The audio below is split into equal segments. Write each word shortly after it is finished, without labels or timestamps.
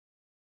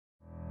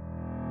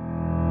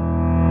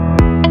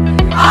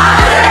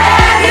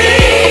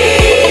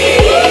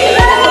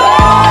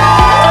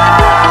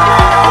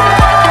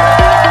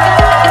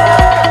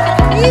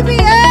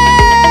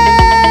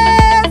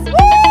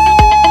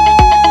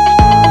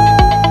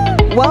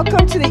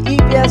Welcome to the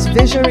EBS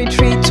Vision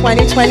Retreat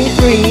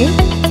 2023.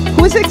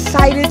 Who's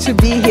excited to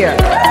be here?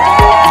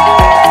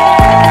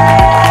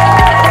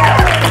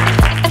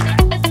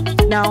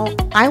 Now,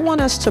 I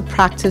want us to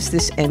practice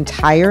this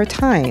entire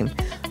time.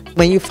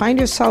 When you find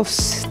yourself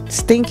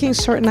thinking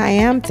certain I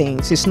am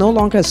things, it's no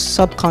longer a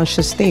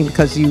subconscious thing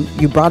because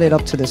you brought it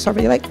up to the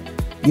surface. You're like,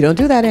 you don't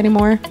do that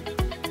anymore,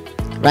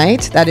 right?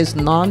 That is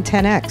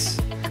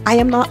non-10x. I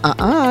am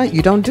not,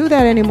 you don't do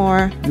that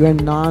anymore. You're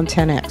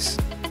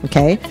non-10x,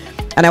 okay?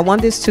 And I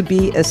want this to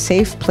be a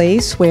safe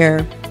place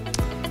where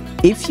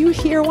if you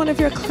hear one of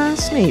your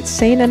classmates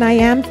saying an I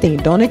am thing,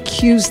 don't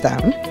accuse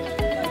them.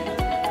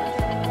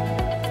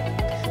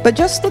 But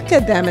just look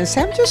at them and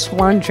say, I'm just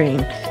wondering,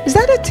 is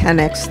that a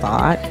 10x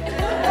thought?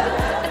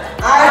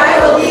 I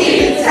will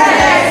keep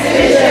 10x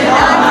vision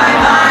on my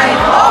mind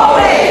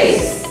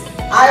always.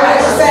 I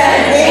will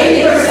spend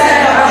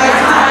 80% of my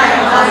time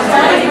on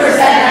 20%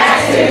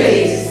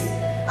 activities.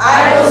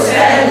 I will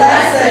spend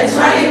less than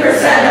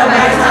 20% of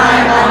my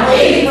time on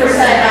 80%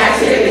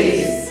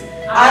 activities.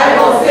 I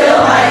will fill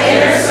my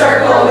inner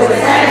circle with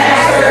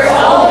 10xers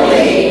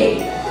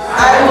only.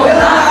 I will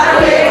not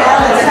quit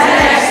on the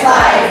 10x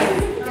life.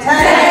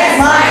 10x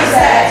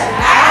mindset,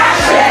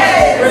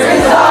 action,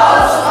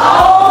 results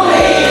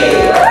only.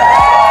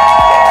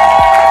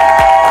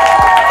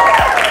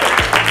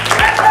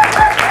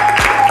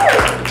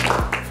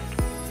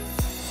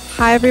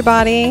 Hi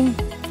everybody,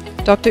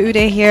 Dr.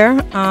 Uday here.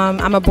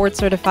 I'm a board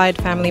certified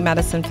family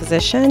medicine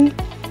physician.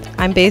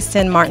 I'm based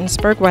in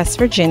Martinsburg, West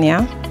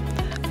Virginia.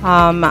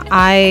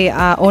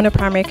 I own a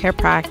primary care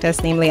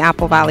practice, namely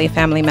Apple Valley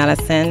Family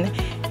Medicine,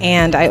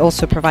 and I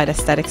also provide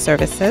aesthetic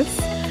services.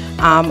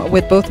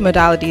 With both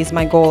modalities,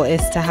 my goal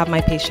is to have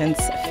my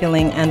patients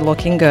feeling and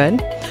looking good.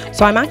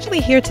 So I'm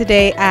actually here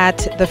today at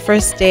the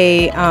first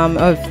day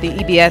of the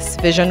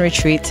EBS Vision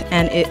Retreat,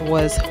 and it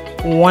was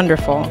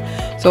wonderful.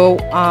 So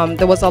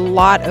there was a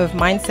lot of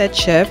mindset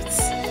shifts.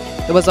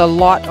 There was a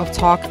lot of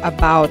talk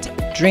about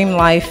dream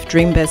life,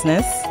 dream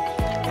business,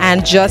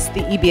 and just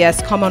the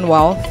EBS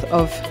Commonwealth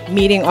of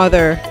meeting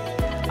other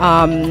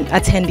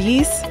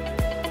attendees,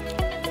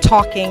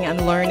 talking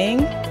and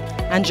learning,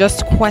 and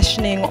just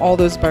questioning all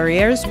those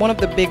barriers. One of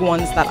the big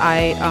ones that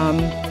I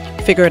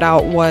figured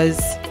out was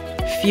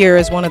fear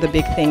is one of the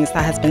big things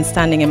that has been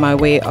standing in my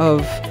way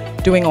of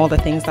doing all the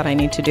things that I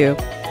need to do.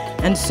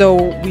 And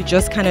so we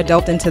just kind of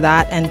delved into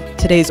that, and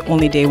today's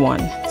only day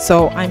one.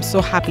 So I'm so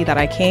happy that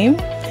I came,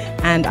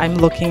 and I'm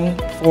looking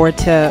forward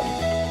to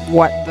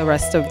what the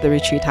rest of the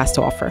retreat has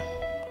to offer.